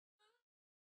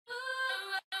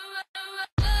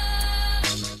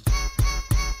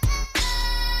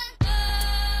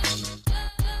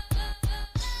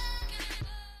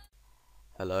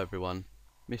Hello everyone,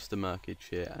 Mr. Merkage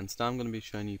here, and today I'm going to be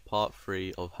showing you part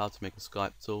 3 of how to make a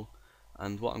Skype tool.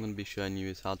 And what I'm going to be showing you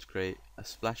is how to create a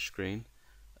splash screen.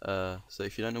 So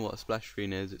if you don't know what a splash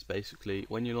screen is, it's basically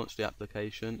when you launch the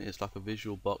application, it's like a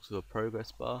visual box with a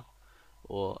progress bar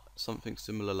or something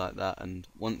similar like that, and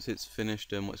once it's finished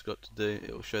doing what it's got to do,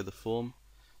 it will show the form,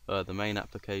 the main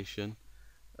application.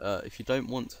 If you don't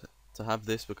want to have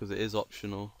this because it is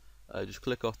optional, just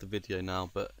click off the video now,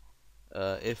 but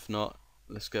if not,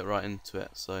 let's get right into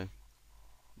it. So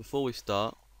before we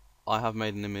start, I have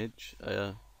made an image.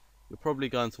 You're probably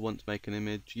going to want to make an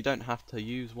image. You don't have to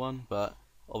use one, but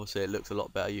obviously it looks a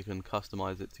lot better. You can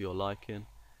customize it to your liking.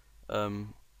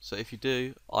 So if you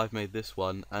do, I've made this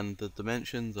one, and the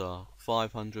dimensions are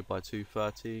 500 by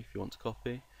 230 if you want to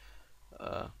copy.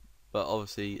 But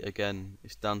obviously, again,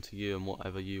 it's down to you and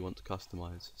whatever you want to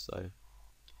customize. So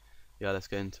yeah, let's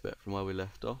get into it from where we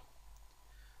left off.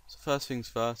 So first things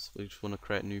first, we just want to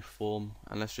create a new form,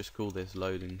 and let's just call this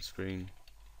loading screen.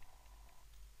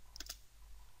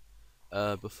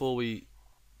 Before we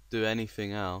do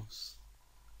anything else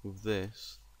with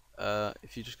this,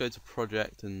 if you just go to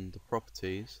project and the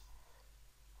properties,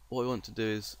 what we want to do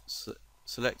is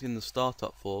select in the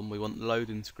startup form, we want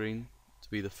loading screen to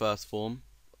be the first form.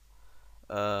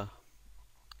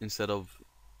 Instead of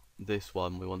this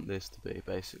one, we want this to be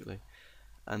basically.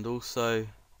 And also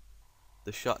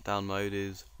the shutdown mode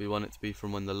is we want it to be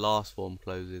from when the last form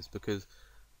closes, because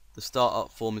the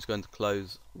startup form is going to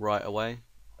close right away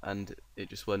and it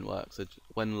just won't work. So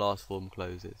when the last form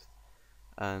closes,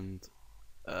 and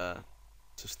to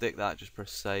stick that, just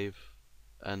press save,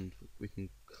 and we can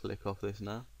click off this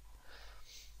now.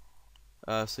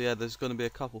 So yeah, there's going to be a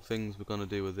couple things we're going to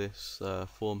do with this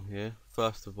form here.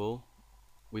 First of all,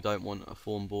 we don't want a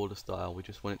form border style, we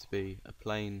just want it to be a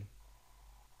plain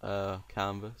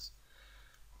canvas.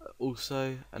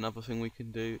 Also, another thing we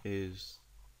can do is,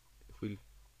 if we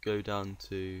go down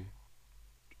to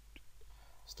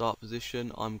start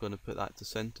position, I'm going to put that to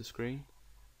center screen,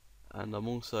 and I'm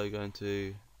also going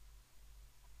to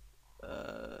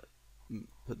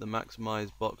put the maximize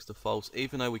box to false.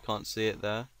 Even though we can't see it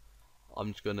there,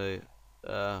 I'm just going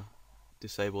to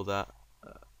disable that,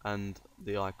 and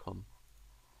the icon.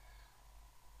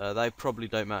 They probably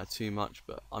don't matter too much,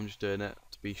 but I'm just doing it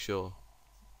to be sure.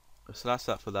 So that's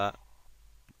that for that.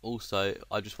 Also,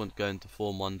 I just want to go into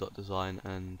form1.design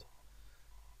and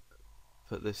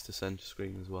put this to center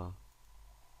screen as well.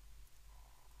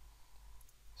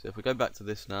 So if we go back to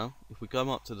this now, if we come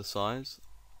up to the size,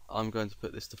 I'm going to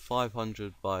put this to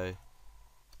 500 by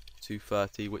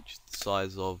 230, which is the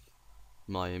size of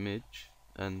my image.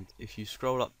 And if you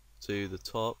scroll up to the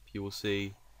top, you will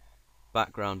see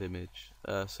background image.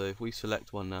 So if we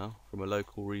select one now from a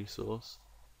local resource,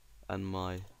 and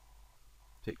my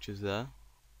pictures there,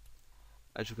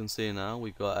 as you can see now,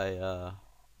 we've got a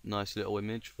nice little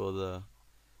image for the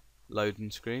loading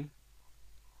screen.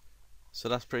 So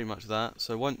that's pretty much that.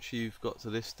 So once you've got to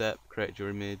this step, create your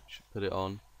image, put it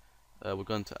on, we're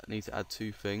going to need to add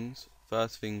two things.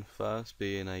 First thing first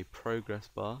being a progress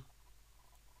bar,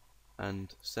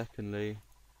 and secondly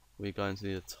we're going to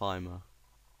need a timer.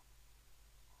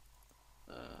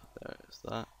 There it's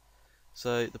that.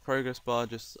 So the progress bar,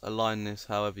 just align this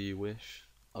however you wish.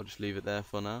 I'll just leave it there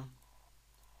for now.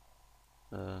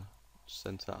 Just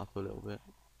center that up a little bit.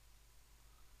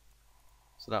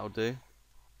 So that'll do.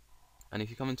 And if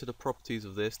you come into the properties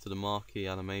of this, to the marquee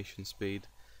animation speed,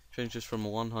 change this from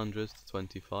 100 to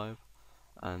 25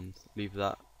 and leave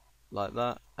that like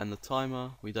that. And the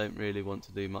timer, we don't really want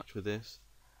to do much with this,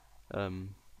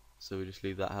 so we just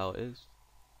leave that how it is.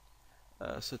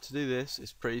 So to do this,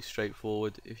 it's pretty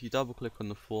straightforward. If you double click on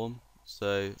the form,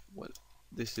 so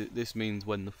this means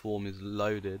when the form is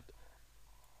loaded,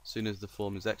 as soon as the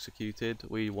form is executed,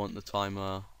 we want the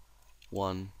timer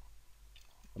 1,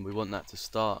 and we want that to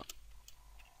start.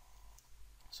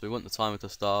 So we want the timer to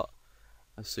start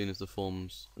as soon as the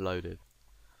form's loaded.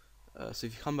 So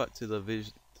if you come back to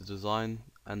the design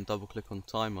and double click on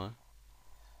timer,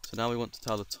 so now we want to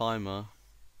tell the timer,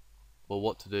 well,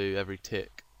 what to do every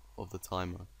tick of the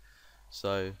timer.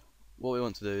 So what we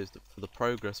want to do is that for the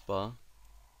progress bar,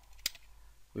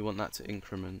 we want that to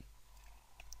increment,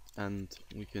 and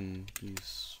we can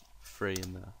use 3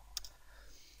 in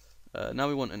there. Now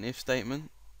we want an if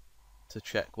statement to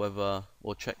check whether,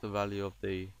 or check the value of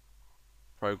the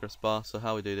progress bar. So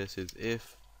how we do this is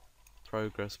if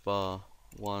progress bar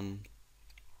 1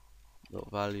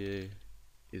 dot value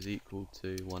is equal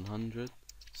to 100.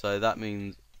 So that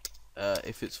means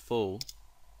if it's full,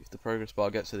 if the progress bar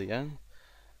gets to the end,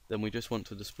 then we just want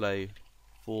to display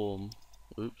form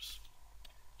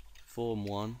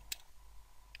form1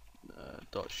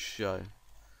 dot show.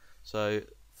 So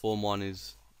form1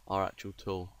 is our actual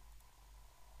tool.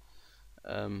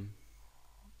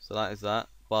 So that is that,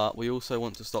 but we also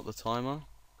want to stop the timer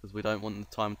because we don't want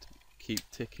the time to keep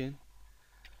ticking.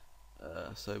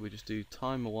 So we just do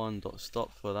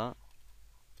timer1.stop for that,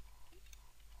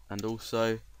 and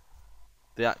also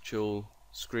the actual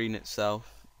screen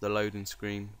itself, the loading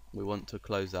screen, we want to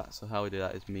close that. So how we do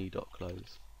that is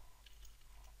me.close,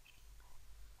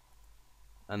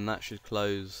 and that should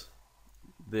close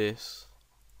this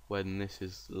when this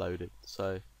is loaded.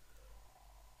 So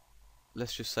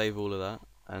let's just save all of that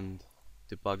and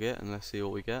debug it, and let's see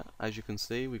what we get. As you can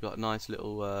see, we got a nice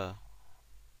little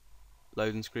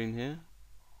loading screen here.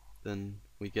 Then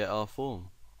we get our form.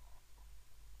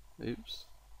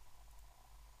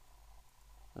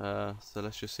 So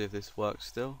let's just see if this works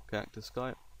still. Connect to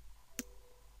Skype.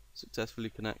 Successfully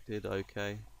connected.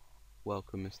 Okay.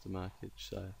 Welcome, Mr. Merkage.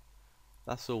 So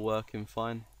that's all working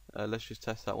fine. Let's just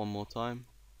test that one more time.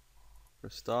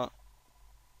 Restart.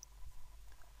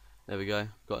 There we go.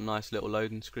 Got a nice little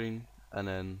loading screen, and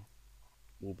then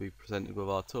we'll be presented with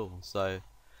our tool. So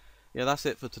yeah, that's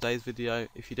it for today's video.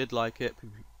 If you did like it,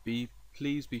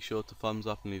 please be sure to thumbs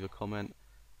up and leave a comment,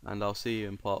 and I'll see you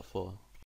in part 4.